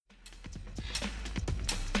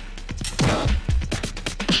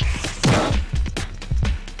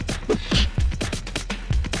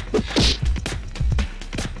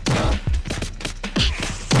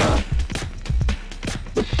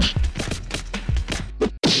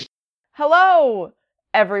Hello,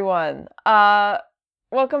 everyone.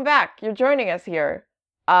 Welcome back. You're joining us here,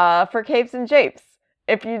 for Capes and Japes.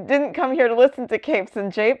 If you didn't come here to listen to Capes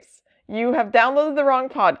and Japes, you have downloaded the wrong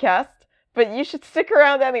podcast, but you should stick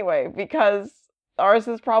around anyway, because ours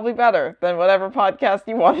is probably better than whatever podcast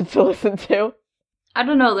you wanted to listen to. I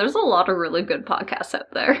don't know, there's a lot of really good podcasts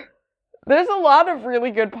out there. There's a lot of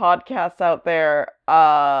really good podcasts out there,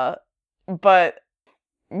 but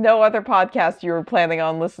no other podcast you were planning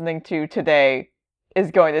on listening to today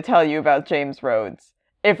is going to tell you about James Rhodes.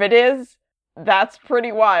 If it is, that's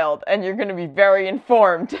pretty wild, and you're going to be very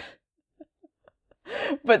informed.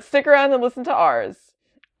 But stick around and listen to ours.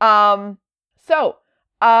 We talked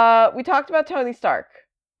about Tony Stark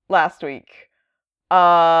last week.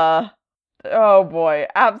 Oh boy,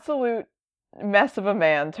 absolute mess of a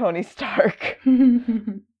man, Tony Stark.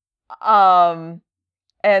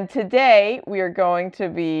 And today we are going to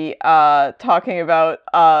be talking about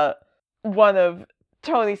one of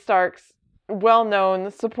Tony Stark's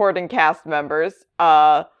well-known supporting cast members,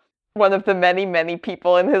 one of the many, many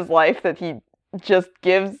people in his life that he just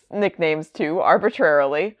gives nicknames to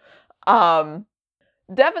arbitrarily.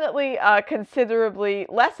 Definitely considerably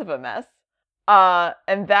less of a mess,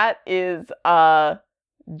 and that is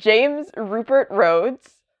James Rupert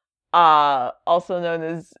Rhodes, also known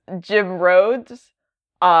as Jim Rhodes,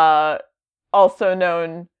 also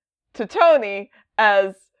known to Tony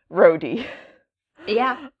as Rhodey.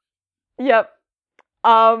 Yeah. Yep.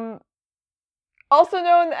 Also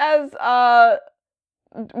known as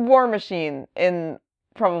War Machine in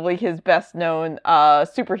probably his best known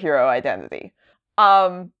superhero identity.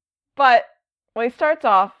 But when he starts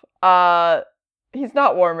off, he's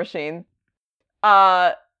not War Machine.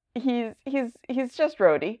 He's just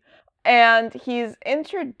Rhodey, and he's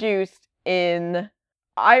introduced in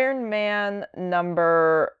Iron Man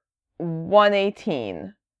number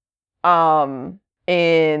 118 in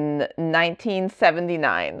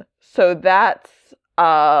 1979. So that's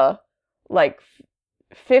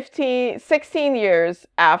 16 years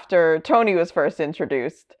after Tony was first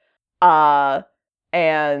introduced, and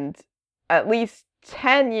at least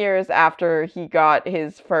 10 years after he got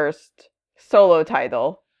his first solo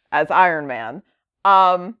title as Iron Man,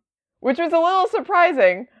 which was a little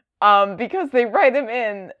surprising, because they write him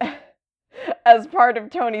in as part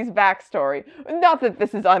of Tony's backstory. Not that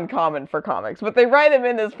this is uncommon for comics, but they write him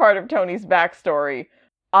in as part of Tony's backstory,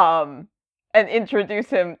 and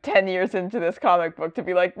introduce him 10 years into this comic book to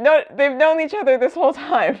be like, no, they've known each other this whole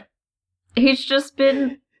time. He's just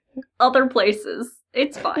been other places.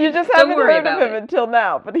 It's fine. You just haven't heard of him until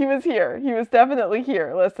now, but he was here. He was definitely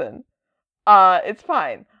here. Listen. It's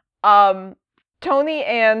fine. Tony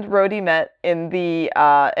and Rhodey met in the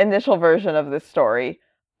initial version of this story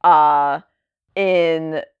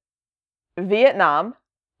in Vietnam,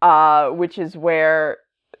 which is where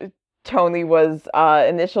Tony was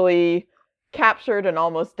initially captured and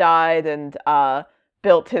almost died, and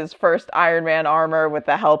built his first Iron Man armor with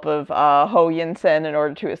the help of Ho Yinsen in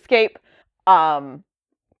order to escape.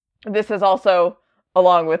 This is also,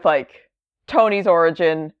 along with Tony's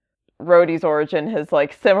origin, Rhodey's origin has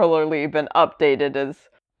similarly been updated as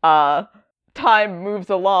time moves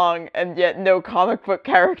along, and yet no comic book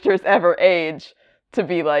characters ever age, to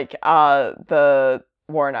be the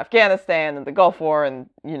war in Afghanistan and the Gulf War and,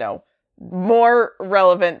 more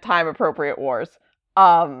relevant time appropriate wars.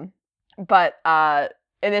 But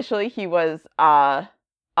initially he was a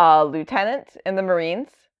lieutenant in the Marines,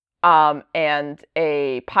 and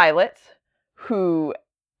a pilot who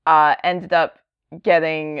ended up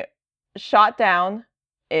getting shot down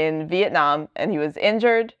in Vietnam, and he was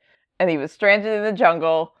injured, and he was stranded in the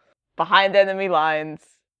jungle behind enemy lines,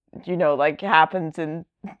 happens in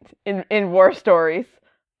war stories.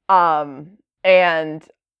 And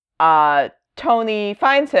Tony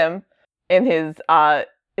finds him in his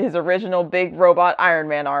original big robot Iron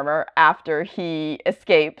Man armor after he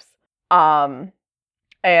escapes, and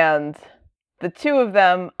the two of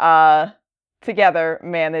them together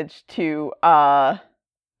manage to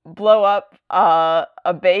blow up a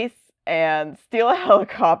base and steal a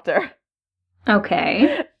helicopter.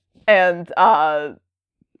 Okay. And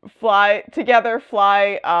fly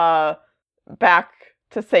back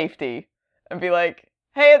to safety and be like,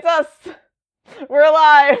 hey, it's us! We're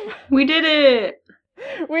alive! We did it!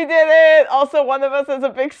 We did it! Also, one of us has a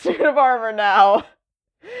big suit of armor now.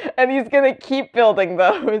 And he's gonna keep building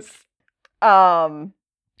those. And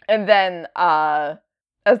then,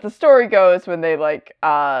 as the story goes, when they, write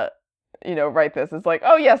this, it's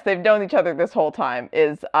oh yes, they've known each other this whole time,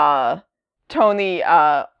 is, Tony,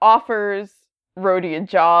 offers Rhodey a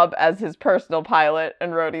job as his personal pilot,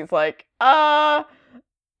 and Rhodey's like,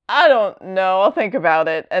 I don't know, I'll think about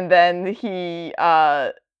it. And then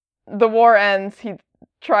the war ends, he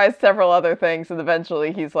tries several other things, and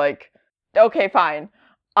eventually he's like, okay, fine.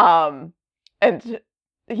 And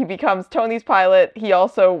he becomes Tony's pilot. He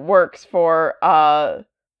also works for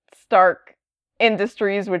Stark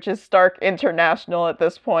Industries, which is Stark International at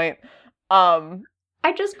this point.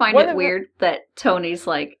 I just find it weird that Tony's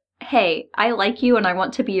like, hey, I like you and I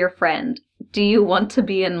want to be your friend. Do you want to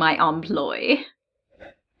be in my employ?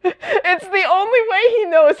 It's the only way he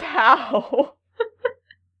knows how.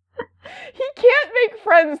 He can't make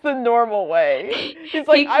friends the normal way. He's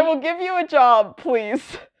like, I will give you a job, please.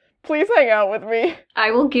 Please hang out with me. I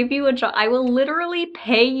will give you a job. I will literally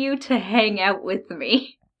pay you to hang out with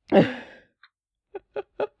me.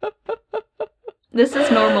 This is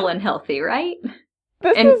normal and healthy, right?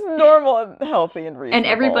 This is normal and healthy and reasonable. And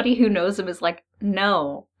everybody who knows him is like,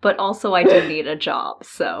 no, but also I do need a job,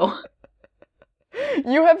 so.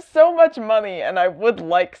 You have so much money, and I would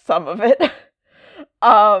like some of it.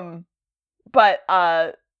 But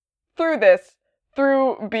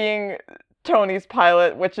through being Tony's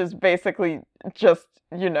pilot, which is basically just,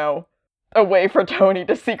 a way for Tony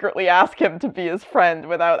to secretly ask him to be his friend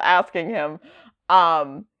without asking him,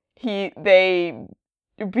 they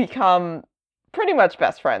become pretty much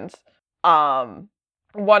best friends. One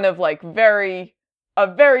of a very,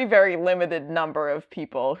 very limited number of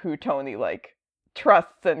people who Tony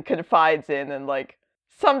trusts and confides in and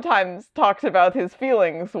sometimes talks about his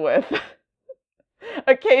feelings with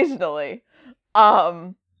occasionally.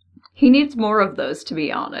 He needs more of those, to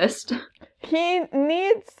be honest. He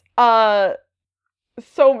needs so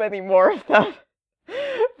many more of them.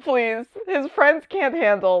 Please. His friends can't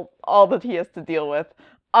handle all that he has to deal with.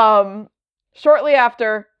 Shortly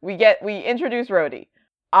after, we introduce Rhodey.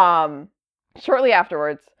 Shortly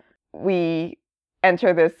afterwards, we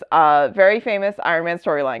enter this very famous Iron Man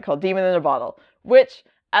storyline called Demon in a Bottle, which,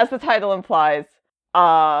 as the title implies,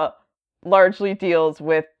 largely deals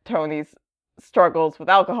with Tony's struggles with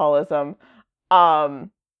alcoholism,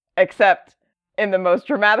 except in the most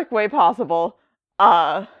dramatic way possible,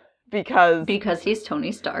 because he's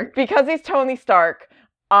Tony Stark. Because he's Tony Stark.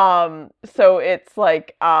 So it's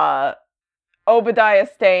Obadiah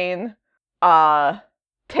Stane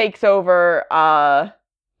takes over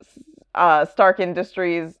Stark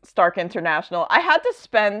Industries, Stark International. I had to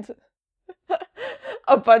spend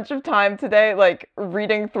a bunch of time today,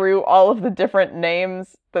 reading through all of the different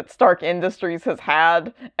names that Stark Industries has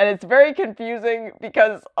had, and it's very confusing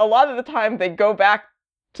because a lot of the time they go back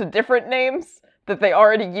to different names that they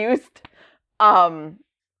already used. I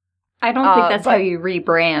don't think that's how you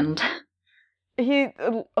rebrand.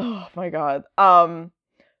 Oh my god.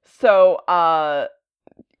 So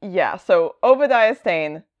Obadiah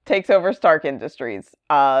Stane takes over Stark Industries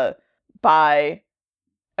by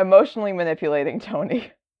emotionally manipulating Tony,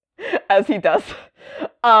 as he does.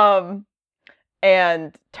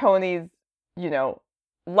 And Tony's,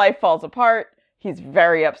 life falls apart. He's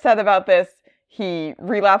very upset about this. He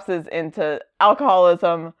relapses into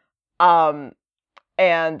alcoholism.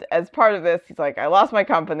 And as part of this, he's like, I lost my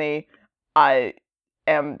company. I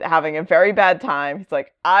am having a very bad time. He's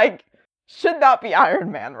like, I should not be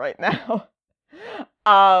Iron Man right now.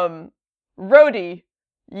 Rhodey,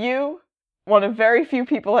 you, one of very few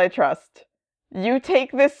people I trust, you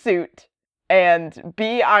take this suit and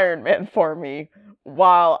be Iron Man for me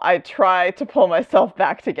while I try to pull myself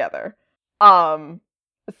back together.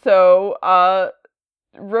 So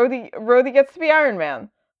Rhodey gets to be Iron Man.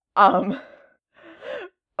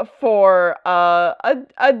 For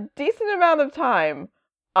a decent amount of time.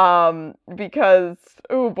 Because,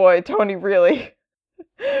 oh boy, Tony really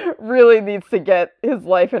needs to get his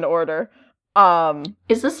life in order.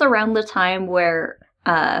 Is this around the time where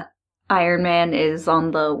Iron Man is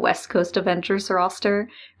on the West Coast Avengers roster?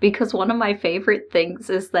 Because one of my favorite things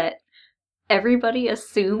is that everybody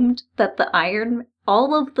assumed that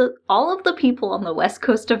all of the people on the West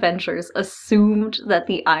Coast Avengers assumed that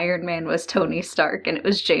the Iron Man was Tony Stark, and it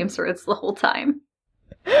was James Rhodes the whole time.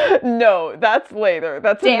 No, that's later.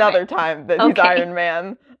 That's another time that he's Iron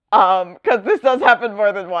Man. Because this does happen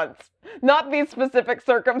more than once. Not these specific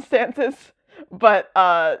circumstances, but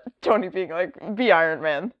Tony being like, be Iron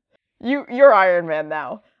Man. You're Iron Man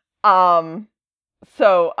now.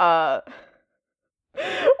 So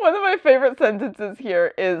one of my favorite sentences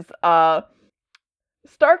here is,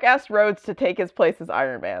 Stark asked Rhodes to take his place as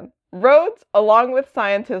Iron Man. Rhodes, along with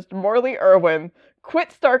scientist Morley Irwin,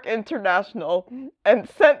 quit Stark International and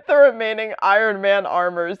sent the remaining Iron Man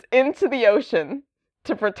armors into the ocean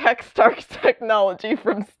to protect Stark's technology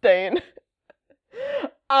from Stane.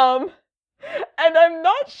 And I'm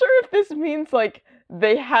not sure if this means, like,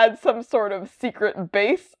 they had some sort of secret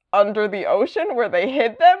base under the ocean where they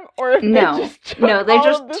hid them, or if they just took they all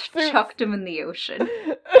just of the suits chucked them in the ocean.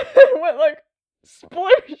 and went, like,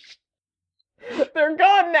 sploosh. They're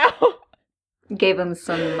gone now. Gave them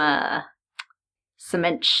some,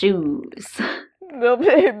 cement shoes. They'll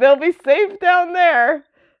be safe down there.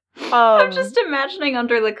 I'm just imagining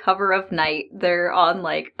under the cover of night, they're on,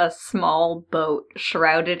 like, a small boat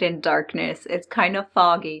shrouded in darkness. It's kind of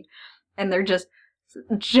foggy, and they're just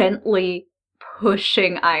gently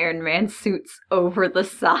pushing Iron Man suits over the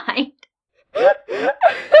side.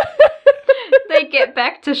 They get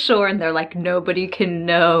back to shore, and they're like, nobody can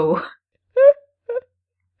know.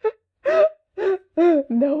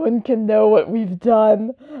 No one can know what we've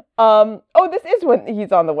done. Oh, this is when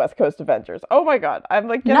he's on the West Coast Avengers. Oh my god, I'm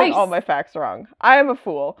like getting all my facts wrong. I am a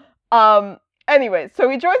fool. Anyway, so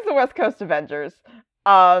he joins the West Coast Avengers.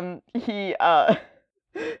 He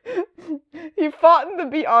fought in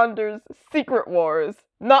the Beyonders' Secret Wars,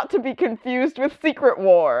 not to be confused with Secret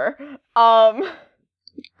War. God.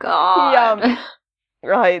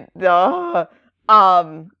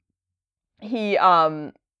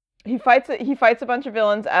 He fights a bunch of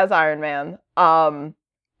villains as Iron Man.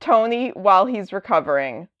 Tony, while he's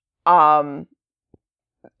recovering,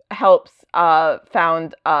 helps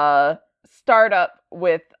found a startup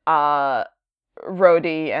with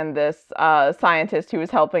Rhodey and this scientist who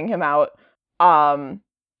was helping him out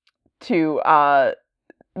to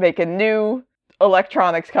make a new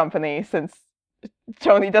electronics company, since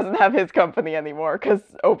Tony doesn't have his company anymore because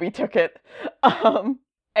Obi took it.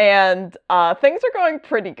 And things are going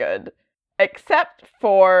pretty good, except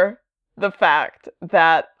for the fact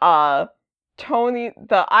that the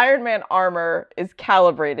Iron Man armor is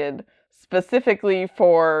calibrated specifically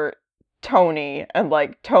for Tony and,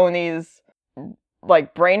 like, Tony's,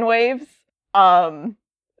 like, brainwaves.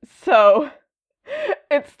 So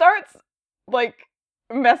it starts, like,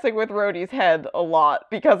 messing with Rhodey's head a lot,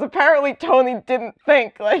 because apparently Tony didn't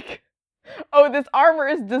think, like, oh, this armor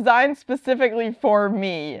is designed specifically for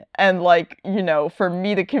me, and, like, you know, for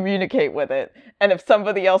me to communicate with it, and if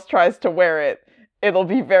somebody else tries to wear it, it'll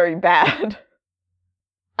be very bad.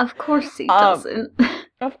 Of course he doesn't.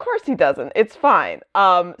 Of course he doesn't. It's fine.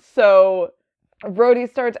 So Rhodey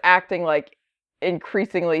starts acting, like,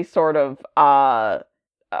 increasingly sort of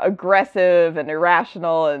aggressive and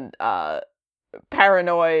irrational and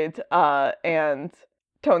paranoid, and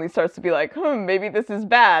Tony starts to be like, maybe this is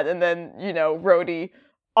bad. And then, you know, Rhodey,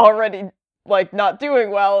 already, like, not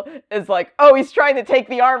doing well, is like, oh, he's trying to take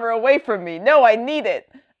the armor away from me. No, I need it.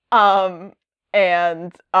 And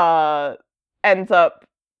ends up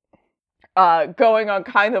going on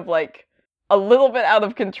kind of, like, a little bit out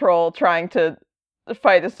of control, trying to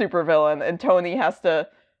fight a supervillain. And Tony has to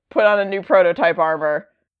put on a new prototype armor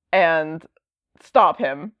and stop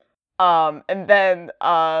him. And then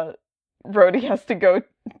Rhodey has to go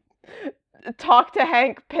talk to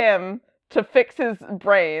Hank Pym to fix his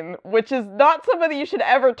brain, which is not somebody you should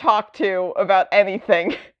ever talk to about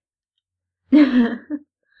anything. Never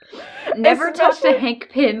talk to Hank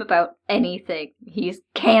Pym about anything. He's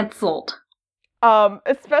cancelled.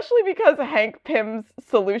 Especially because Hank Pym's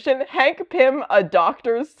solution, Hank Pym, a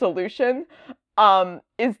doctor's solution,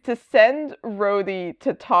 is to send Rhodey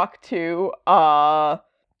to talk to a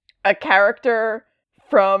character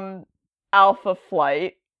from Alpha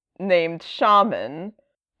Flight named Shaman,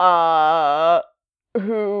 who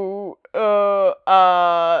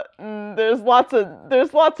there's lots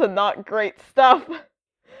of not great stuff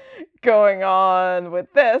going on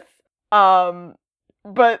with this, but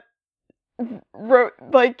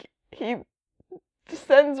he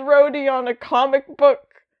sends Rhodey on a comic book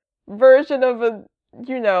version of a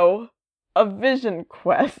vision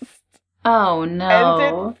quest. Oh no. And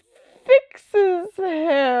it fixes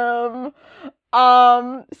him.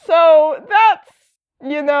 So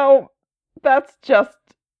that's just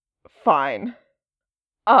fine.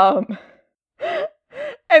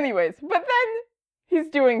 Anyways, but then he's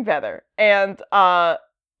doing better, and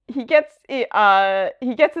he gets his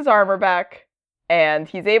armor back, and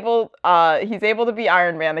he's able to be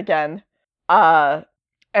Iron Man again. And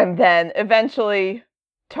then eventually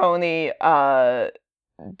Tony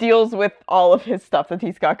deals with all of his stuff that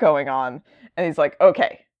he's got going on, and he's like,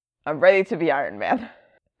 okay, I'm ready to be Iron Man.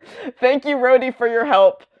 Thank you, Rhodey, for your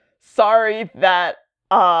help. Sorry that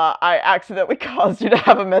I accidentally caused you to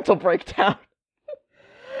have a mental breakdown.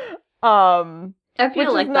 I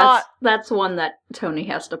feel like that's one that Tony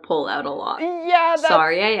has to pull out a lot. Yeah,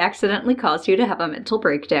 sorry, I accidentally caused you to have a mental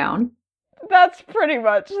breakdown. That's pretty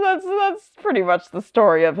much the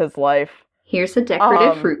story of his life. Here's a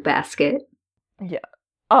decorative fruit basket. Yeah.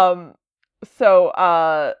 So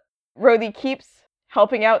Rhodey keeps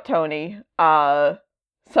helping out Tony.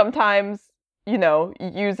 Sometimes,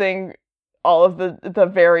 using all of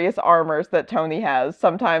the various armors that Tony has.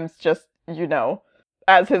 Sometimes just,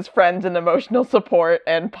 as his friend and emotional support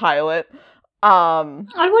and pilot. I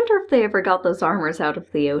wonder if they ever got those armors out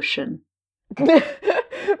of the ocean.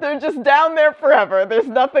 They're just down there forever. There's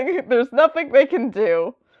nothing they can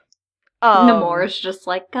do. Namora's just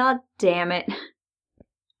like, God damn it.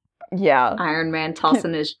 Yeah. Iron Man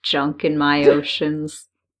tossing his junk in my oceans.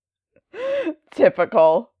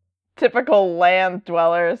 Typical land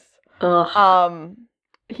dwellers. Ugh.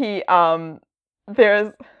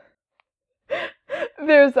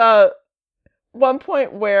 There's one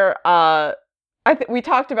point where we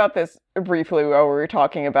talked about this briefly while we were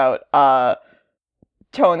talking about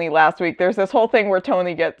Tony last week. There's this whole thing where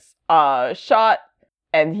Tony gets shot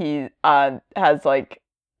and he has like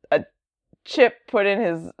a chip put in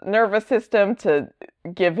his nervous system to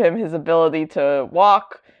give him his ability to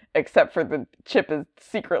walk, except for the chip is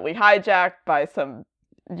secretly hijacked by some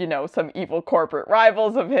evil corporate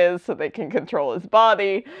rivals of his so they can control his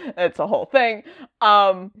body. It's a whole thing.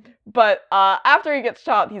 But after he gets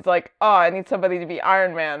shot, he's like, oh, I need somebody to be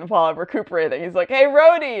Iron Man while I'm recuperating. He's like, hey,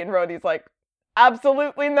 Rhodey! And Rhodey's like,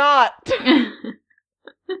 absolutely not!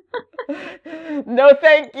 No,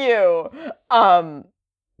 thank you!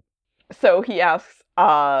 So he asks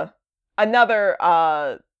another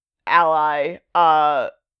ally,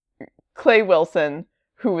 Clay Wilson,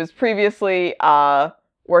 who was previously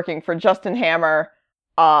working for Justin Hammer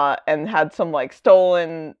and had some like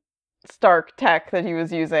stolen Stark tech that he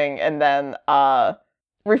was using, and then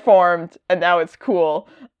reformed, and now it's cool.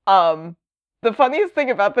 The funniest thing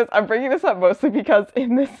about this, I'm bringing this up mostly because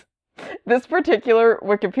in this particular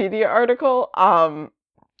Wikipedia article,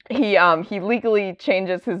 he legally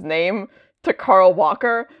changes his name to Carl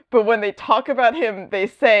Walker, but when they talk about him, they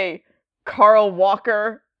say Carl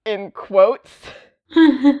Walker in quotes.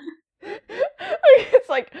 It's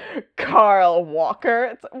like Carl Walker.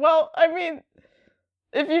 It's, well, I mean,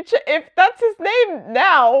 if that's his name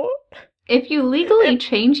now, if you legally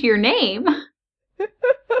change your name,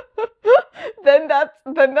 then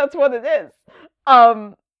that's what it is.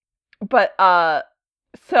 But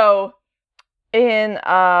so in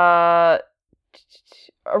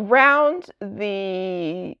around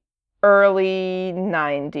the early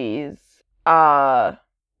 90s,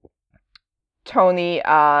 Tony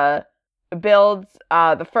builds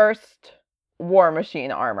the first War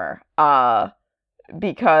Machine armor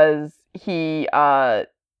because he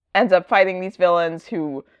ends up fighting these villains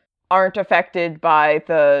who aren't affected by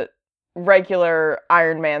the regular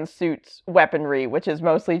Iron Man suit's weaponry, which is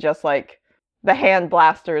mostly just like the hand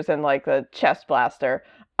blasters and like the chest blaster.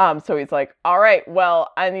 So he's like, all right,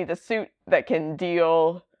 well, I need a suit that can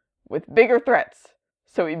deal with bigger threats.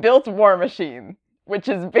 So he built War Machine, which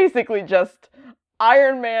is basically just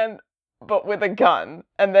Iron Man, but with a gun.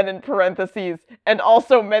 And then in parentheses, and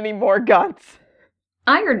also many more guns.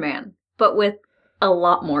 Iron Man, but with a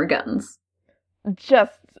lot more guns.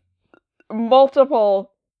 Just multiple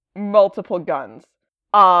guns.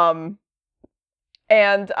 And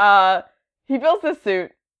he builds this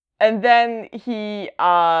suit, and then he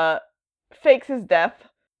fakes his death.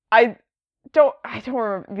 I don't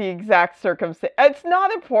remember the exact circumstance. It's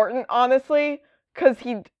not important, honestly, because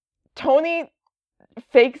Tony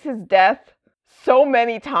fakes his death so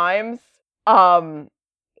many times.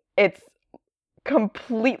 It's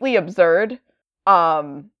completely absurd.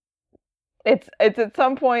 It's at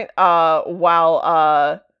some point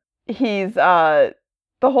while he's the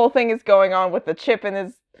whole thing is going on with the chip in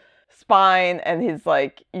his spine, and his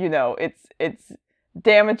like, it's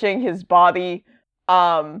damaging his body.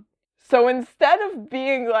 So instead of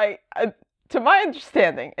being like, to my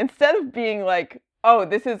understanding, instead of being like, oh,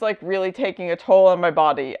 this is like really taking a toll on my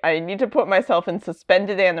body, I need to put myself in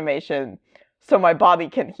suspended animation so my body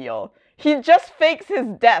can heal, he just fakes his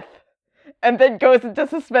death and then goes into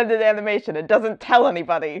suspended animation and doesn't tell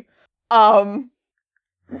anybody. That's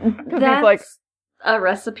he's like, a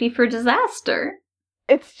recipe for disaster.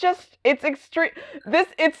 It's extreme.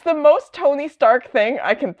 It's the most Tony Stark thing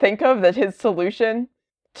I can think of, that his solution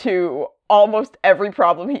to almost every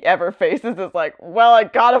problem he ever faces is like, well, I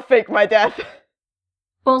gotta fake my death.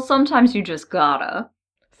 Well, sometimes you just gotta.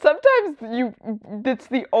 Sometimes it's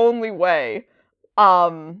the only way.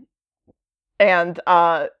 And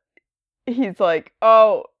he's like,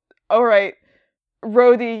 oh, alright,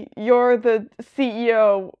 Rhodey, you're the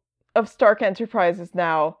CEO of Stark Enterprises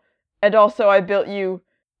now, and also I built you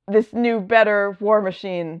this new, better war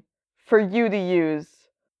machine for you to use.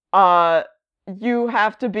 You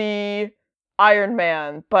have to be Iron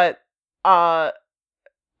Man, but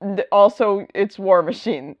also it's War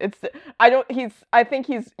Machine. I think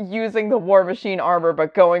he's using the War Machine armor,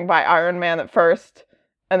 but going by Iron Man at first,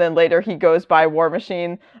 and then later he goes by War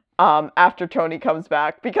Machine, after Tony comes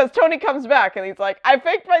back. Because Tony comes back and he's like, I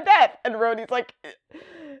faked my death! And Rhodey's like,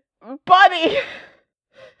 buddy!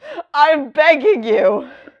 I'm begging you!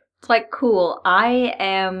 It's like, cool, I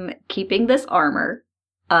am keeping this armor,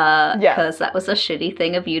 because that was a shitty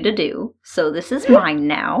thing of you to do, so this is mine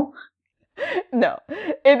now. No,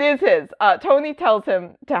 it is his. Tony tells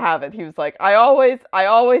him to have it. He was like, I always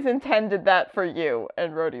intended that for you.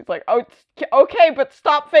 And Rhodey's like, oh, okay, but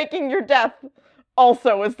stop faking your death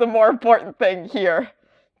also is the more important thing here,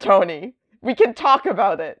 Tony. We can talk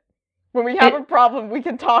about it. When we have a problem, we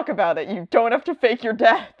can talk about it. You don't have to fake your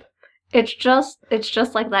death. It's just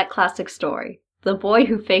like that classic story. The boy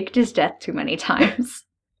who faked his death too many times.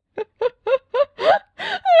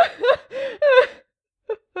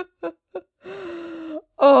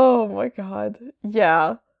 Oh my god.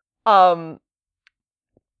 Yeah. So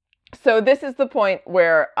this is the point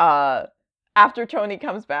where, after Tony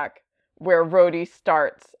comes back, where Rhodey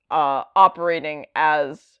starts, operating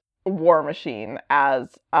as War Machine, as,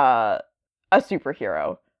 a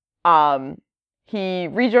superhero. He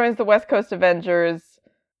rejoins the West Coast Avengers.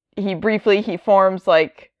 He forms,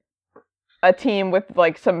 like, a team with,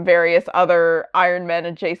 like, some various other Iron Man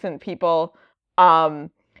adjacent people.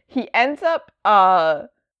 He ends up,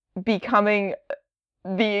 becoming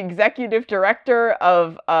the executive director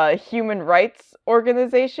of a human rights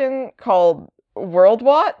organization called World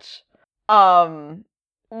Watch,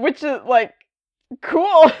 which is, like,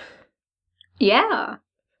 cool. Yeah.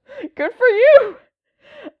 Good for you.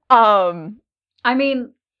 I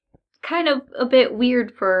mean, kind of a bit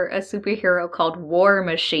weird for a superhero called War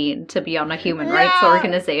Machine to be on a human rights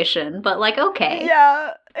organization, but, like, okay.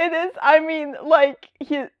 Yeah, it is. I mean, like,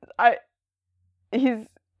 he's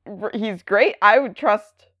great. I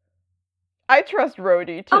trust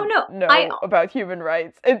Rhodey to know about human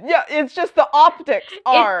rights. It's just the optics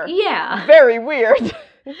are very weird.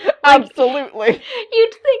 Absolutely.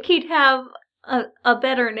 You'd think he'd have a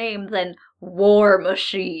better name than War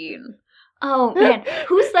Machine. Oh man,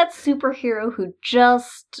 who's that superhero who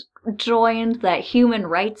just joined that human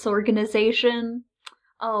rights organization?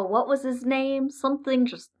 Oh, what was his name? Something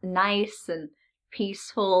just nice and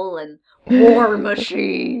peaceful and War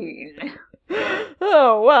Machine.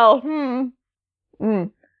 Oh, well,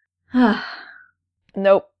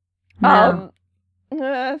 Nope. No.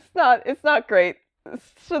 It's not great.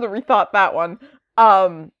 Should have rethought that one.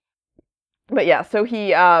 But yeah, so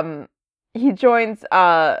he joins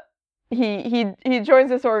he joins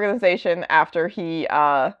this organization after he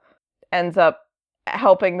ends up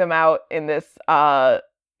helping them out in this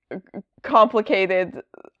complicated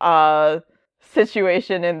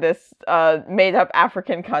situation in this made up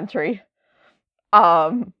African country.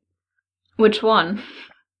 Which one?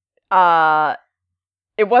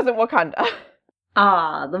 It wasn't Wakanda.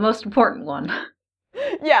 Ah, the most important one.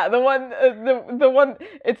 Yeah, the one, the one.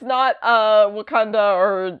 It's not Wakanda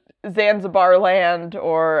or Zanzibar land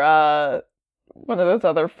or one of those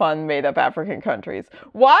other fun made-up African countries.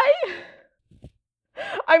 Why?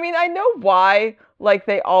 I mean, I know why. Like,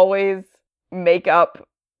 they always make up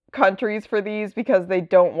countries for these because they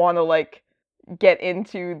don't want to, like, get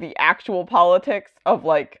into the actual politics of,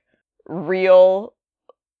 like, real,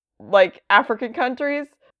 like, African countries.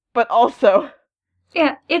 But also,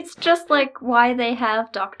 yeah, it's just like why they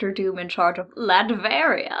have Doctor Doom in charge of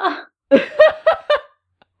Latveria.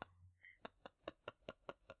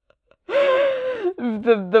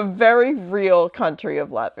 the very real country of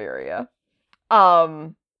Latveria.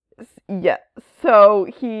 Yeah, so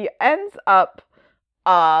he ends up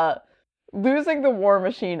losing the War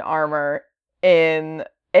Machine armor in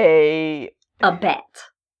a bet.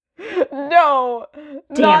 No,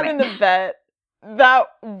 not in a bet. That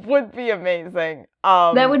would be amazing.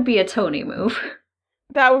 That would be a Tony move.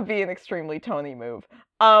 That would be an extremely Tony move.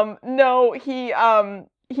 No, he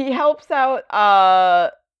helps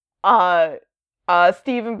out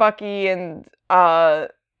Steve and Bucky and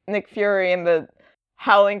Nick Fury and the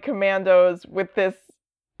Howling Commandos with this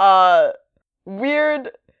weird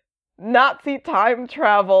Nazi time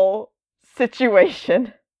travel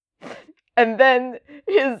situation. And then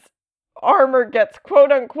his armor gets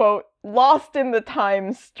quote unquote lost in the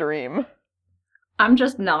time stream. I'm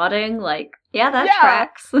just nodding like, yeah, that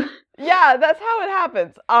tracks. Yeah, that's how it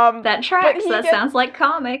happens. That tracks. That sounds like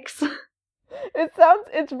comics.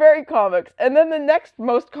 It's very comics. And then the next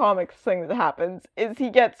most comics thing that happens is he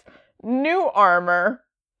gets new armor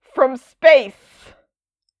from space.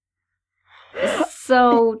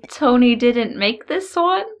 So Tony didn't make this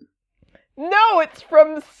one? No, it's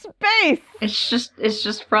from space. It's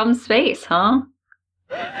just from space, huh?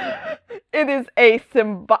 It is a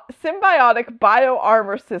symbiotic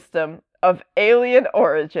bio-armor system of alien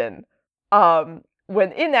origin.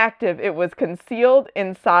 When inactive, it was concealed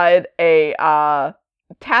inside a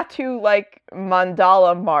tattoo-like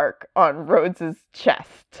mandala mark on Rhodes's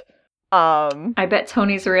chest. I bet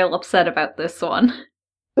Tony's real upset about this one.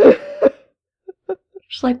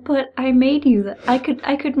 She's like, but I made you that. I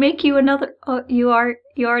could make you another. Oh, you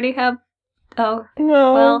already have. Oh,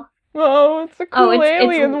 no, well. no, it's a cool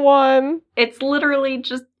alien one. It's literally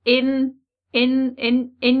just in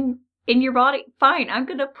your body. Fine, I'm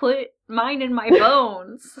gonna put mine in my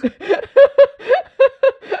bones.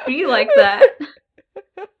 Be like that.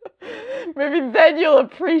 Maybe then you'll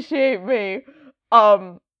appreciate me.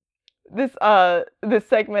 This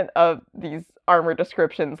segment of these armor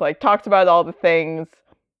descriptions talks about all the things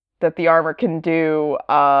that the armor can do.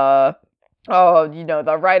 The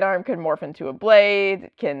right arm can morph into a blade.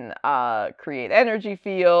 It can create energy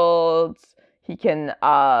fields. He can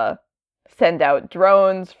send out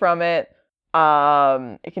drones from it.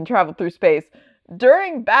 It can travel through space.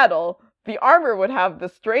 During battle, the armor would have the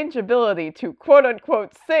strange ability to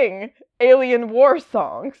quote-unquote sing alien war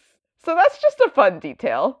songs. So that's just a fun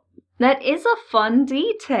detail. That is a fun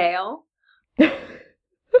detail.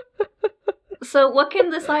 So what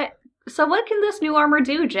can this new armor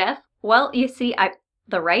do, Jeff? Well, you see,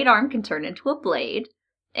 the right arm can turn into a blade,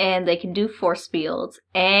 and they can do force fields,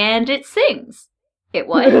 and it sings. It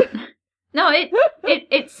what? No,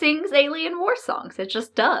 it sings alien war songs. It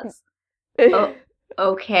just does. Oh,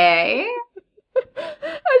 okay.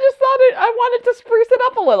 I just thought I wanted to spruce it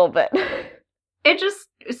up a little bit. It just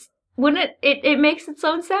when it makes its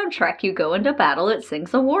own soundtrack. You go into battle, it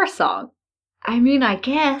sings a war song. I mean, I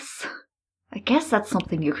guess that's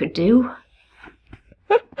something you could do.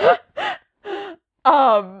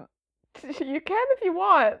 You can if you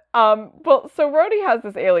want. Well, so Rhodey has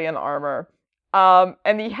this alien armor.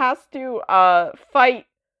 And he has to fight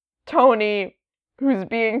Tony, who's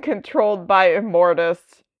being controlled by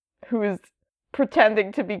Immortus, who's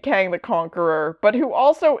pretending to be Kang the Conqueror, but who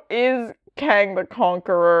also is Kang the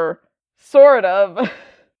Conqueror, sort of.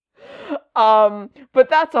 But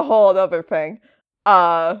that's a whole other thing.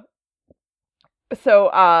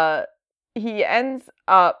 So he ends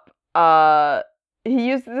up, he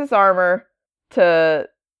uses this armor to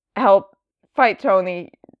help fight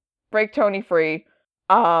Tony, break Tony free.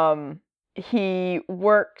 He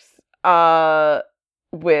works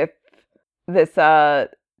with this Stark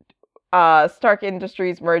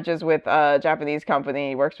Industries merges with a Japanese company.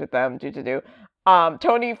 He works with them.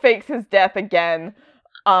 Tony fakes his death again.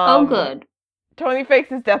 Oh, good. Tony fakes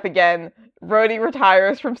his death again. Rhodey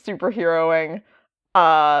retires from superheroing.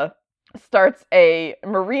 Starts a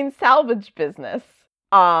marine salvage business.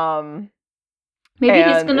 Maybe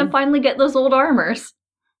he's gonna finally get those old armors.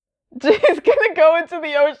 He's gonna go into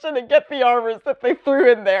the ocean and get the armors that they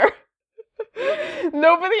threw in there.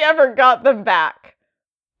 Nobody ever got them back.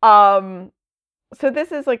 So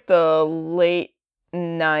this is the late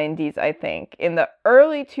 90s, I think. In the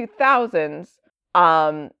early 2000s,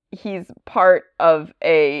 he's part of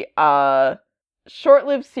a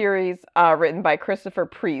short-lived series written by Christopher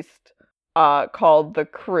Priest called The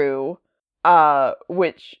Crew,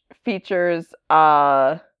 which features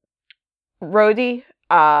Rhodey,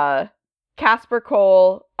 Casper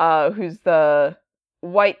Cole, who's the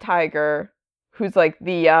White Tiger, who's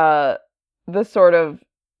the sort of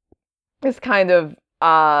this kind of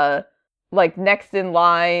next in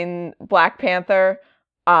line Black Panther,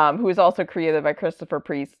 who is also created by Christopher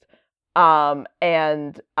Priest,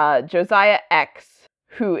 and Josiah X,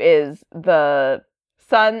 who is the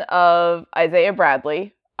son of Isaiah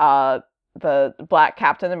Bradley, the Black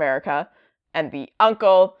Captain America, and the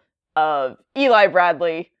uncle of Eli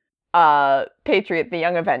Bradley, Patriot, the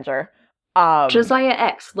Young Avenger. Josiah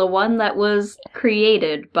X, the one that was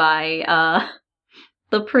created by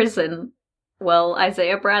the prison. Well,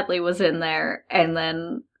 Isaiah Bradley was in there and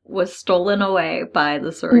then was stolen away by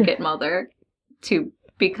the surrogate mother to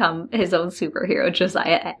become his own superhero,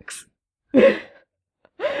 Josiah X.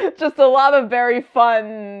 Just a lot of very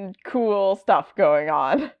fun, cool stuff going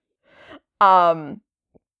on. And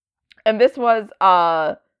this was,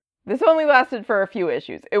 this only lasted for a few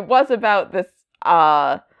issues. It was about this,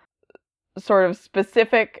 sort of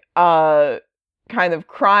specific, kind of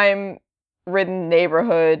crime-ridden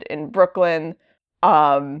neighborhood in Brooklyn,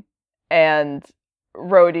 and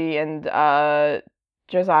Rhodey and,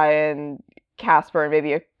 Josiah and Casper and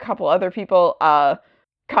maybe a couple other people,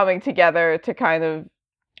 coming together to kind of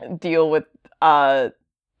deal with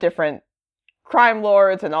different crime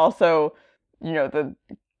lords and also, the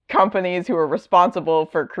companies who are responsible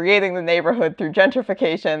for creating the neighborhood through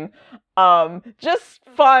gentrification. Just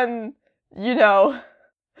fun,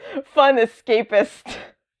 fun escapist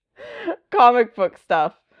comic book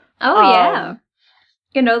stuff. Oh, yeah.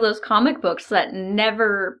 Those comic books that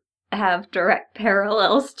never have direct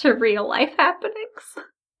parallels to real life happenings.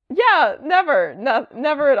 Yeah, never.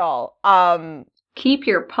 Never at all. Keep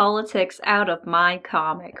your politics out of my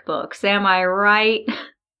comic books. Am I right?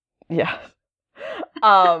 Yeah.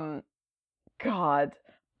 God.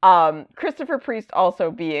 Christopher Priest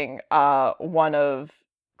also being one of,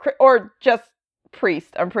 or just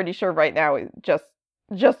Priest. I'm pretty sure right now just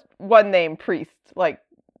one name, Priest, like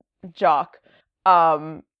Jock.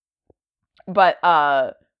 But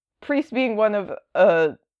Priest being one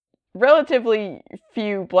of relatively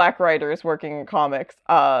few Black writers working in comics.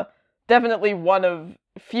 Definitely one of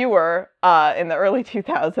fewer in the early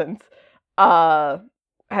 2000s.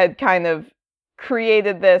 Had kind of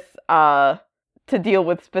created this to deal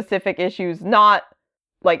with specific issues, not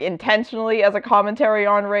like intentionally as a commentary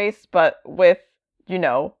on race, but with,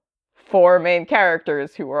 4 main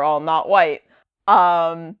characters who were all not white.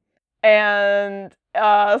 And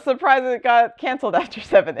surprisingly it got canceled after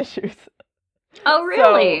 7 issues. Oh,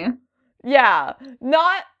 really? So, yeah,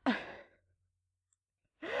 not...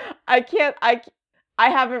 I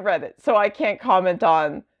haven't read it, so I can't comment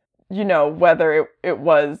on, whether it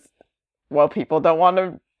was, well, people don't want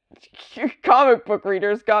to, comic book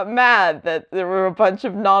readers got mad that there were a bunch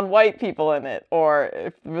of non-white people in it, or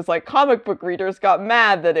if it was like comic book readers got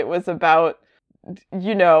mad that it was about,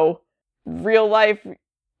 real life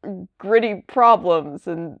gritty problems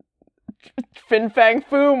and Fin Fang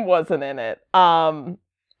Foom wasn't in it. I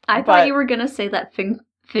thought you were gonna say that Fin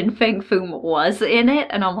Fang Foom was in it,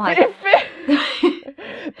 and I'm like...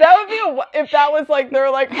 That would be if that was like, they were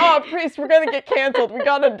like, oh, Priest, we're gonna get canceled. We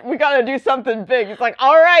gotta do something big. It's like,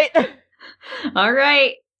 all right.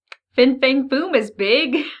 Fin Fang Foom is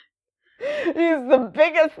big. He's the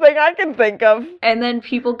biggest thing I can think of. And then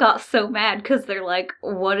people got so mad because they're like,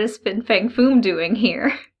 what is Fin Fang Foom doing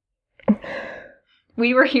here?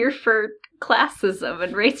 We were here for classism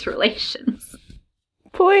and race relations.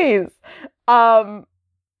 Please. Yeah.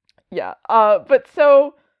 But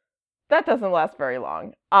so that doesn't last very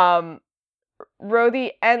long.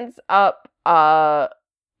 Rhodey ends up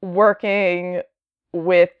working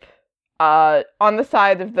with on the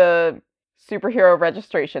side of the Superhero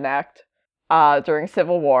Registration Act during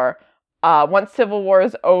Civil War. Once Civil War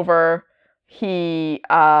is over, he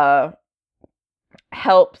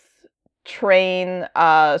helps train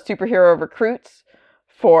superhero recruits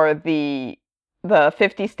for the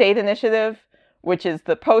 50 State Initiative, which is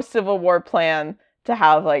the post-Civil War plan to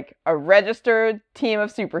have like a registered team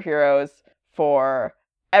of superheroes for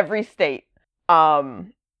every state.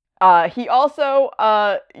 He also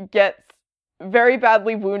gets very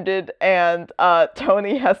badly wounded, and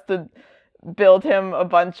Tony has to build him a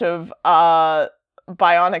bunch of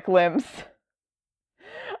bionic limbs.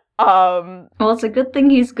 Well, it's a good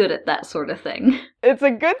thing he's good at that sort of thing. It's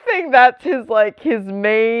a good thing that's his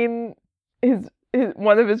main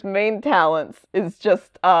one of his main talents is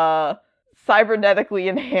just cybernetically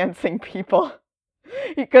enhancing people,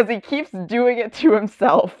 because he keeps doing it to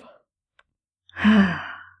himself.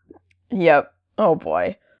 Yep. Oh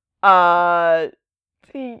boy. A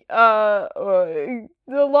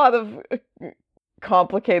lot of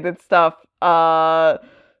complicated stuff.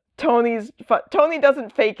 Tony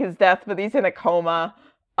doesn't fake his death, but he's in a coma.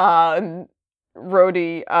 And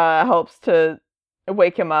Rhodey helps to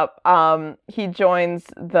wake him up. He joins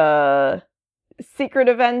the Secret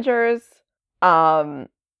Avengers.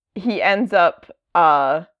 He ends up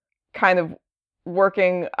kind of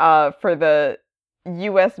working for the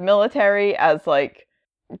U.S. military as like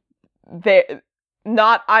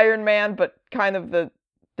not Iron Man, but kind of the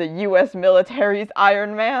U.S. military's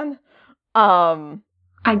Iron Man.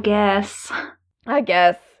 I guess.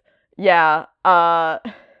 Yeah. I'm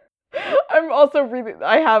also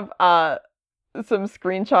I have some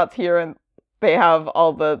screenshots here, and they have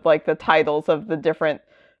all the titles of the different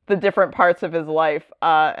parts of his life,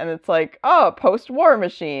 and it's like, oh, post-war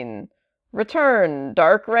machine, return,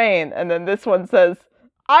 dark reign, and then this one says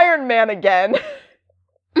Iron Man again.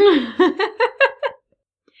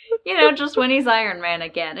 Just when he's Iron Man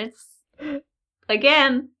again, it's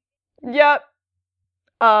again. Yep.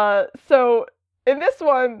 So in this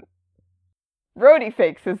one, Rhodey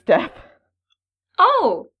fakes his death.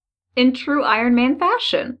 Oh, in true Iron Man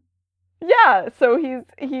fashion. Yeah, so he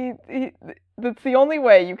that's the only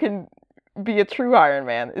way you can be a true Iron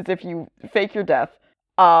Man, is if you fake your death.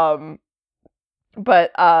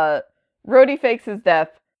 But Rhodey fakes his death,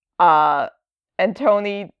 and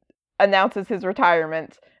Tony announces his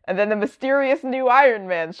retirement, and then the mysterious new Iron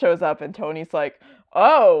Man shows up, and Tony's like,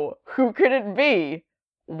 oh, who could it be?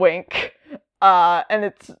 Wink. And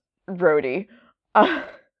it's Rhodey.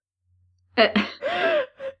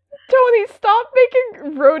 Tony, stop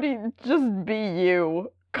making Rhodey just be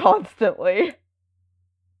you constantly.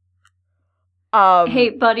 Hey,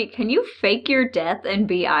 buddy, can you fake your death and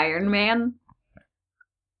be Iron Man?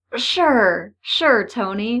 Sure,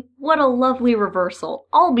 Tony. What a lovely reversal.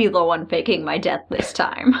 I'll be the one faking my death this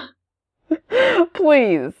time.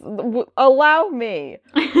 Please, allow me.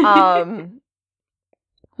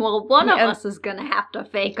 Well, one of us is gonna have to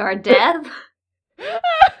fake our death.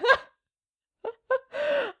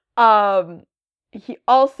 He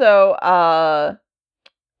also,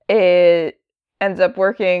 it ends up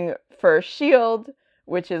working for S.H.I.E.L.D.,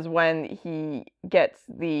 which is when he gets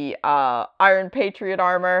the, Iron Patriot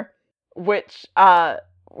armor, which,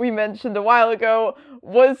 we mentioned a while ago,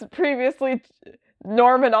 was previously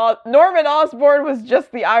Norman Osborn was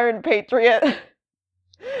just the Iron Patriot.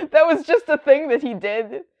 That was just a thing that he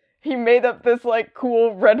did. He made up this, like,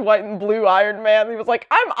 cool red, white, and blue Iron Man. He was like,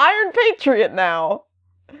 I'm Iron Patriot now.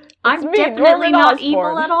 I'm definitely Norman not Osborn.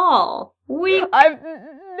 Evil at all. Wink. I've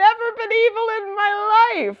never been evil in my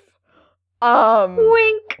life. Wink.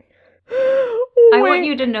 Wink. I want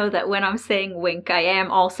you to know that when I'm saying wink, I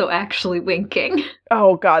am also actually winking.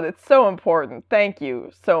 Oh god, it's so important. Thank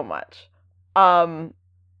you so much.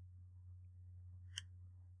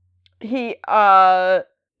 He,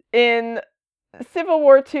 in Civil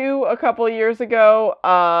War II a couple years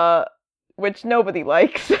ago, which nobody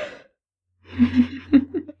likes.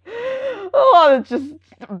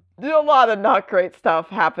 A lot of not great stuff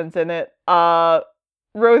happens in it.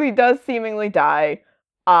 Rhodey does seemingly die,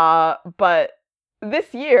 but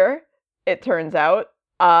this year, it turns out,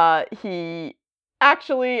 he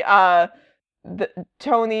actually,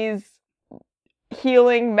 Tony's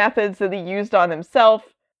healing methods that he used on himself,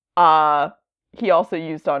 he also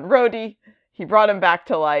used on Rhodey. He brought him back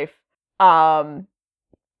to life.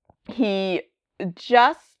 He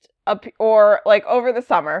just, over the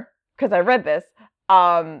summer, because I read this,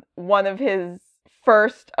 one of his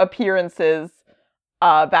first appearances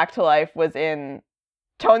back to life was in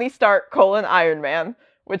Tony Stark: Iron Man,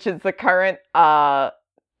 which is the current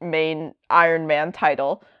main Iron Man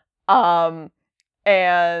title. And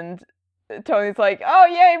Tony's like, oh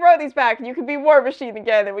yay, Rhodey's back, and you can be War Machine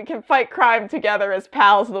again, and we can fight crime together as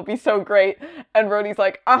pals, it'll be so great. And Rhodey's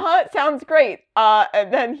like, it sounds great.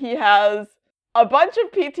 And then he has a bunch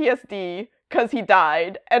of PTSD, because he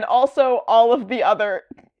died, and also all of the other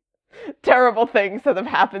terrible things that have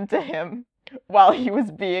happened to him while he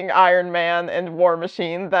was being Iron Man and War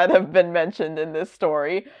Machine that have been mentioned in this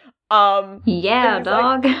story. Yeah,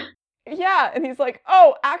 dog. Yeah, and he's like,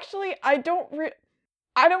 oh, actually, I don't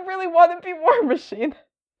really want to be War Machine.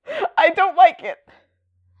 I don't like it.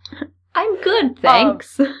 I'm good,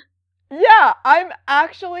 thanks. Yeah, I'm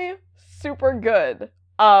actually super good.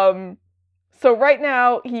 So right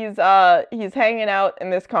now, he's hanging out in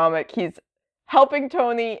this comic. He's helping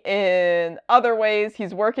Tony in other ways.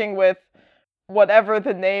 He's working with whatever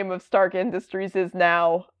the name of Stark Industries is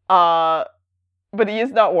now. But he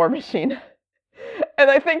is not War Machine.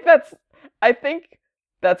 And I think that's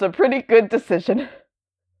a pretty good decision.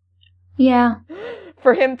 Yeah.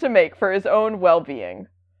 For him to make for his own well-being.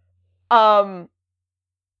 I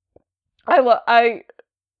love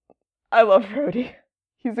Rhodey.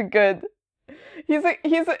 He's a good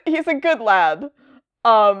lad.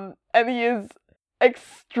 And he is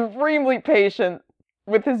extremely patient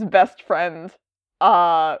with his best friend,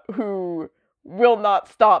 who will not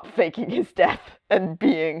stop faking his death and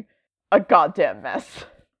being a goddamn mess.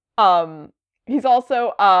 He's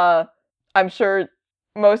also, I'm sure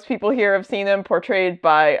most people here have seen him portrayed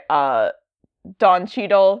by, Don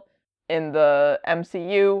Cheadle in the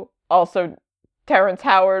MCU. Also, Terrence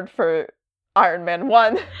Howard for Iron Man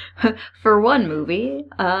 1. For one movie,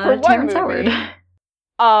 Terrence Howard.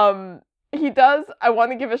 He does, I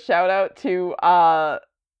want to give a shout out to,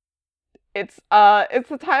 it's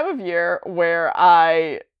the time of year where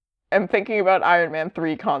I am thinking about Iron Man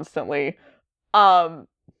 3 constantly. And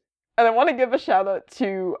I want to give a shout out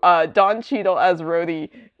to, Don Cheadle as Rhodey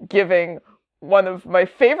giving one of my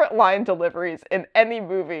favorite line deliveries in any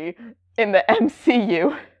movie in the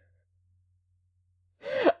MCU.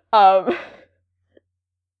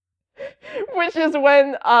 Which is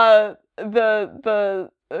when the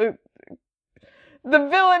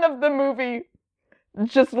villain of the movie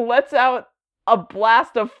just lets out a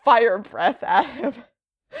blast of fire breath at him.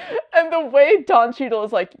 And the way Don Cheadle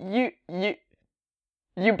is like, you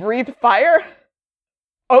breathe fire?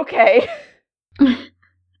 Okay.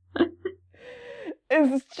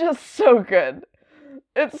 It's just so good.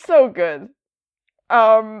 It's so good.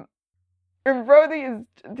 And Rhodey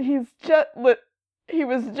he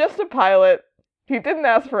was just a pilot. He didn't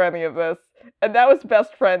ask for any of this. And now his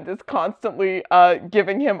best friend is constantly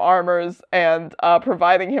giving him armors and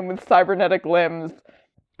providing him with cybernetic limbs.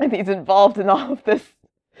 And he's involved in all of this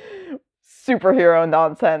superhero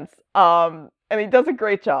nonsense. And he does a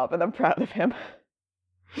great job, and I'm proud of him.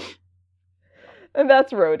 And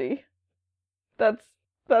that's Rhodey. That's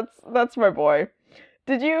my boy.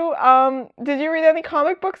 Did you read any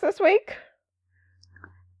comic books this week?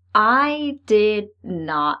 I did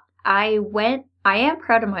not. I am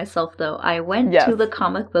proud of myself though. I went to the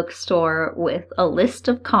comic book store with a list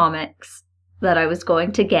of comics that I was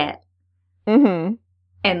going to get. Mm-hmm.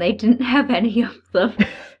 And they didn't have any of them.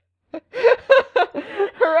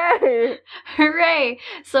 Hooray! Hooray!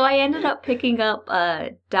 So I ended up picking up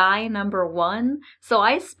Die #1. So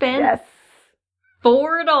I spent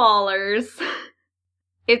 $4.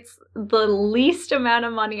 It's the least amount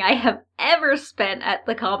of money I have ever spent at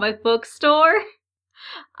the comic book store.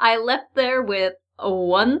 I left there with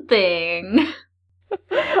one thing.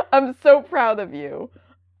 I'm so proud of you.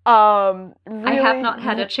 Really... I have not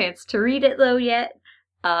had a chance to read it though yet.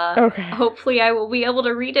 Okay. Hopefully I will be able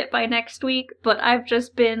to read it by next week, but I've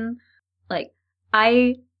just been, like,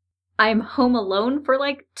 I'm home alone for,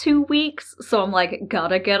 2 weeks, so I'm like,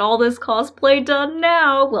 gotta get all this cosplay done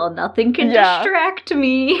now. Well, nothing can distract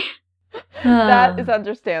me. That is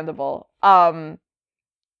understandable. I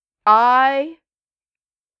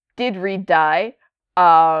did read Die.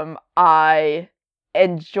 I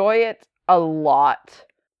enjoy it a lot.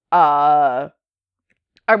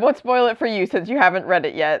 I won't spoil it for you since you haven't read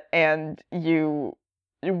it yet, and you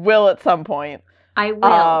will at some point. I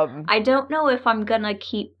will. I don't know if I'm gonna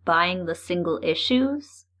keep buying the single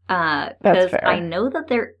issues, because I know that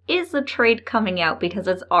there is a trade coming out because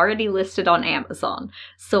it's already listed on Amazon.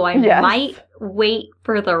 So I might wait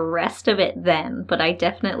for the rest of it then, but I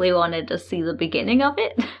definitely wanted to see the beginning of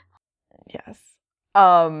it. Yes.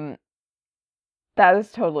 That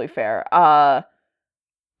is totally fair.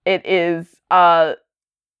 It is,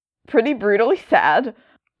 pretty brutally sad.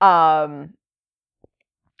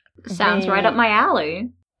 Sounds right up my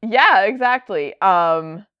alley. Yeah, exactly.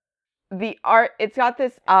 The art, it's got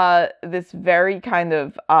this this very kind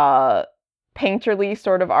of painterly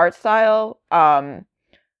sort of art style,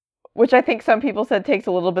 which I think some people said takes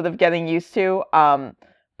a little bit of getting used to.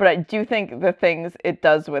 But I do think the things it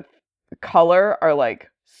does with color are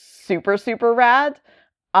super, super rad.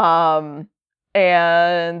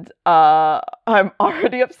 And I'm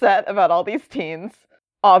already upset about all these teens,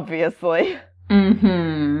 obviously.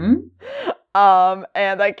 Mm-hmm.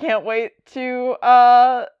 And I can't wait to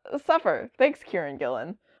suffer. Thanks, Kieran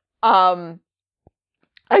Gillen. I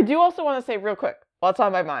do also want to say real quick, what's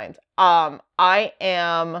on my mind. I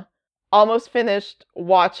am almost finished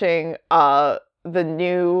watching the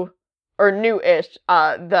new-ish,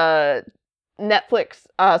 the Netflix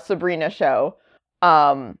Sabrina show.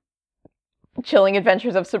 Chilling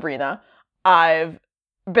Adventures of Sabrina. I've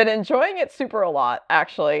been enjoying it super a lot,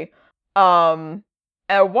 actually. And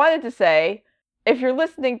I wanted to say, if you're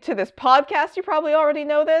listening to this podcast, you probably already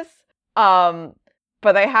know this.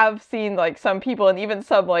 But I have seen some people and even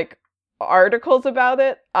some articles about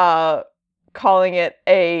it, calling it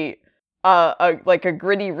a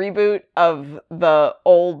gritty reboot of the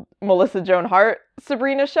old Melissa Joan Hart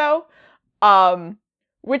Sabrina show.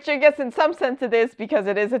 Which I guess in some sense it is because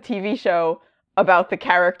it is a TV show about the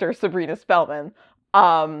character Sabrina Spellman.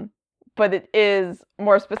 But it is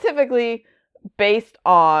more specifically based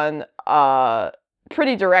on,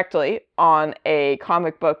 pretty directly on a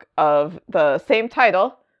comic book of the same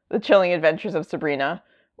title, The Chilling Adventures of Sabrina,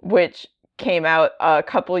 which came out a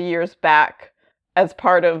couple years back as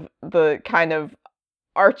part of the kind of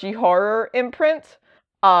Archie horror imprint,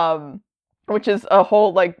 which is a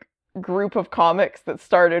whole group of comics that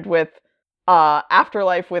started with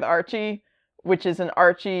Afterlife with Archie, which is an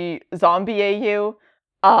Archie zombie AU,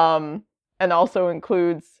 and also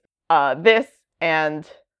includes this and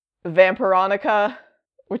Vampironica,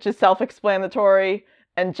 which is self-explanatory,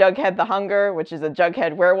 and Jughead the Hunger, which is a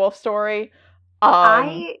Jughead werewolf story.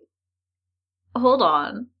 Hold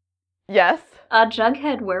on. Yes? A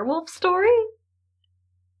Jughead werewolf story?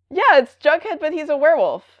 Yeah, it's Jughead, but he's a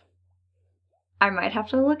werewolf. I might have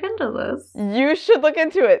to look into this. You should look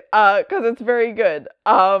into it, because it's very good.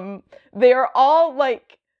 They are all,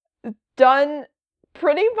 done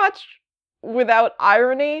pretty much without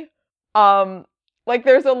irony. Like,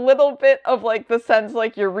 there's a little bit of, like, the sense,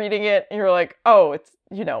 like, you're reading it and you're like, oh, it's,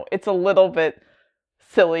 it's a little bit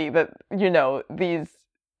silly that, these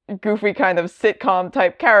goofy kind of sitcom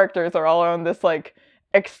type characters are all in this, like,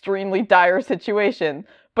 extremely dire situation.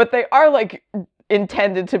 But they are, like,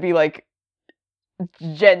 intended to be, like,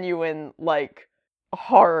 genuine, like,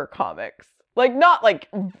 horror comics. Like, not, like,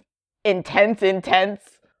 intense,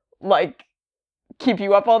 like, keep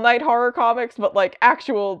you up all night horror comics, but, like,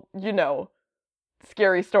 actual,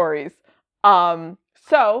 scary stories.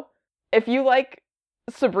 So, if you like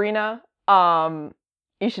Sabrina,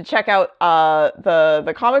 you should check out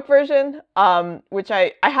the comic version, which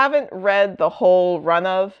I haven't read the whole run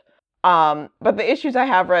of, but the issues I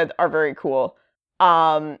have read are very cool.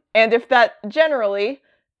 And if that generally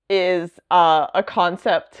is a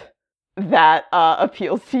concept that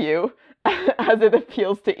appeals to you, as it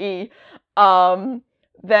appeals to E,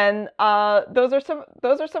 then those are some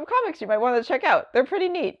comics you might want to check out. They're pretty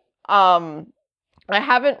neat. I've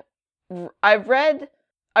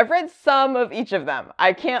read some of each of them.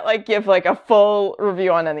 I can't like give like a full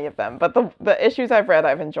review on any of them, but the issues I've read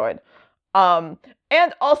I've enjoyed. And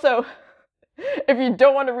also, if you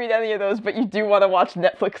don't want to read any of those, but you do want to watch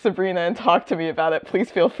Netflix Sabrina and talk to me about it,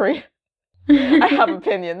 please feel free. I have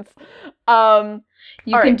opinions. You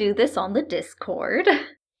can do this on the Discord.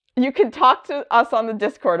 You can talk to us on the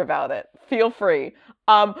Discord about it. Feel free.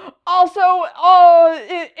 Also,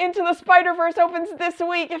 Into the Spider-Verse opens this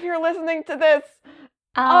week if you're listening to this.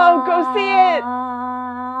 Go see it!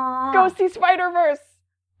 Go see Spider-Verse!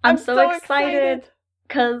 I'm so excited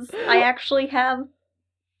because I actually have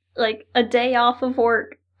like a day off of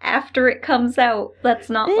work after it comes out. That's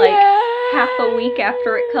not like half a week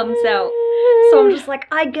after it comes out. So I'm just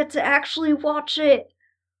like, I get to actually watch it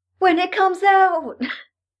when it comes out.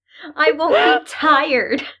 I won't be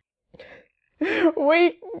tired.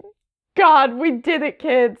 We did it,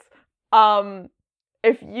 kids.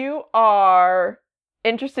 If you are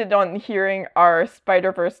interested in hearing our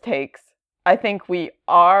Spider-Verse takes, I think we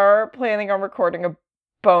are planning on recording a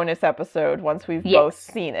bonus episode once we've both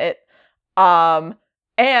seen it. And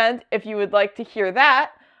if you would like to hear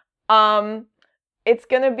that, it's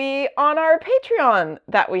going to be on our Patreon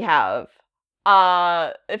that we have.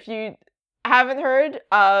 If you haven't heard,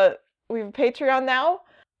 we have a Patreon now.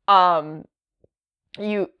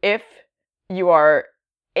 If you are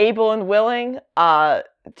able and willing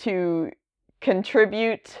to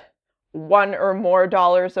contribute $1 or more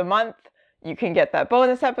a month, you can get that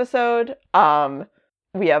bonus episode.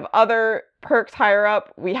 We have other perks higher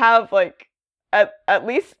up. We have like at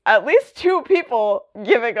least 2 people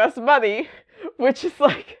giving us money, which is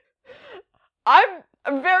like, I'm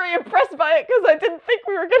very impressed by it because I didn't think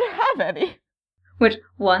we were gonna have any. Which,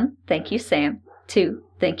 1, thank you, Sam. 2,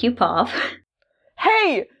 thank you, Pav.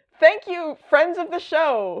 Hey, thank you, friends of the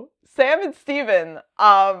show, Sam and Steven.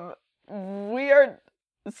 We are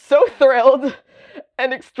so thrilled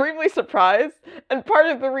and extremely surprised. And part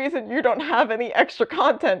of the reason you don't have any extra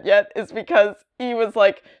content yet is because he was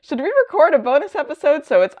like, should we record a bonus episode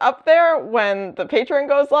so it's up there when the Patreon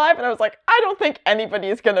goes live? And I was like, I don't think anybody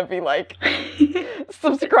is going to be like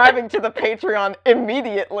subscribing to the Patreon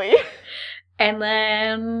immediately. And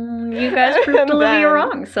then you guys proved Olivia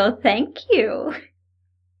wrong, so thank you.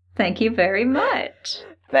 Thank you very much.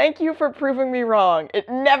 Thank you for proving me wrong. It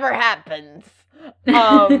never happens.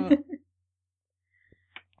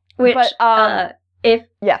 Which,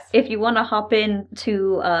 if you want to hop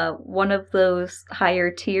into one of those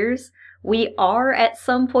higher tiers, we are at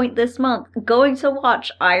some point this month going to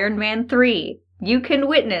watch Iron Man 3. You can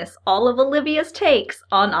witness all of Olivia's takes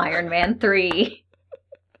on Iron Man 3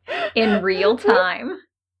 in real time.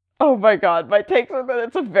 Oh my god, my takes are that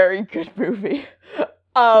it's a very good movie.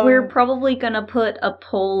 We're probably gonna put a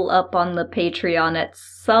poll up on the Patreon at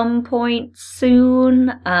some point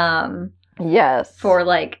soon. Yes. For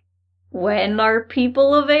like, when are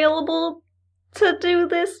people available to do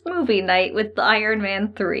this movie night with the Iron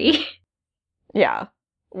Man 3? Yeah.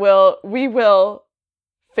 We will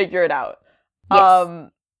figure it out.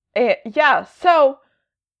 Yes. So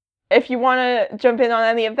if you want to jump in on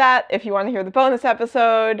any of that, if you want to hear the bonus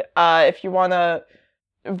episode, if you want to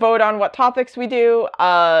vote on what topics we do,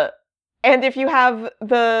 and if you have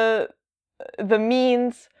the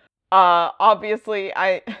means, obviously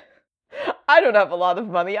I don't have a lot of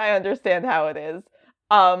money. I understand how it is.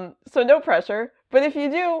 So no pressure. But if you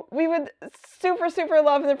do, we would super, super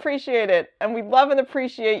love and appreciate it. And we love and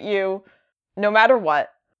appreciate you no matter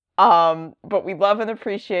what. But we love and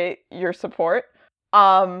appreciate your support.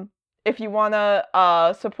 If you want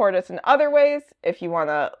to support us in other ways, if you want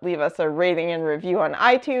to leave us a rating and review on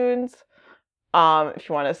iTunes, if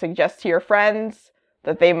you want to suggest to your friends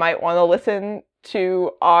that they might want to listen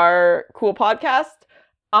to our cool podcast.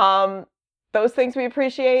 Those things we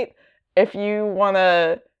appreciate. If you want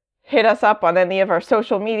to hit us up on any of our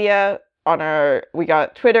social media, we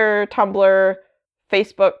got Twitter, Tumblr,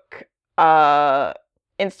 Facebook,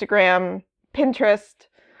 Instagram, Pinterest.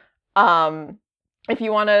 If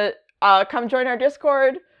you want to come join our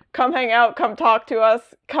Discord, come hang out, come talk to us,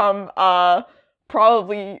 come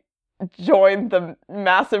probably join the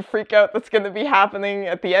massive freakout that's going to be happening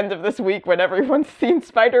at the end of this week when everyone's seen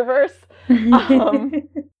Spider-Verse.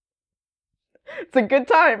 It's a good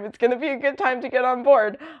time. It's going to be a good time to get on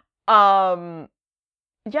board.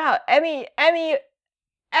 Yeah, any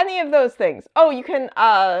of those things. Oh, you can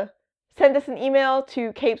send us an email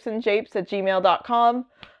to capesandjapes@gmail.com.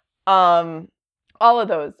 All of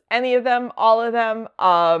those. Any of them, all of them.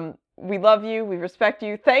 We love you. We respect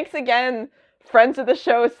you. Thanks again, friends of the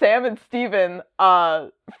show, Sam and Steven,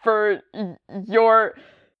 for your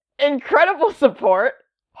incredible support.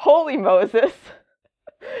 Holy Moses.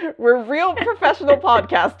 We're real professional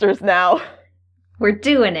podcasters now. We're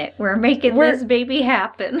doing it. We're making this baby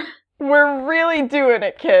happen. We're really doing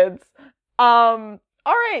it, kids. All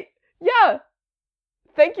right. Yeah.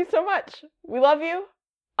 Thank you so much. We love you.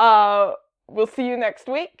 We'll see you next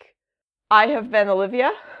week. I have been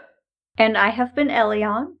Olivia. And I have been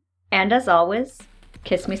Elion. And as always,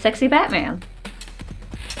 kiss me sexy Batman.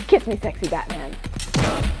 Kiss me sexy Batman.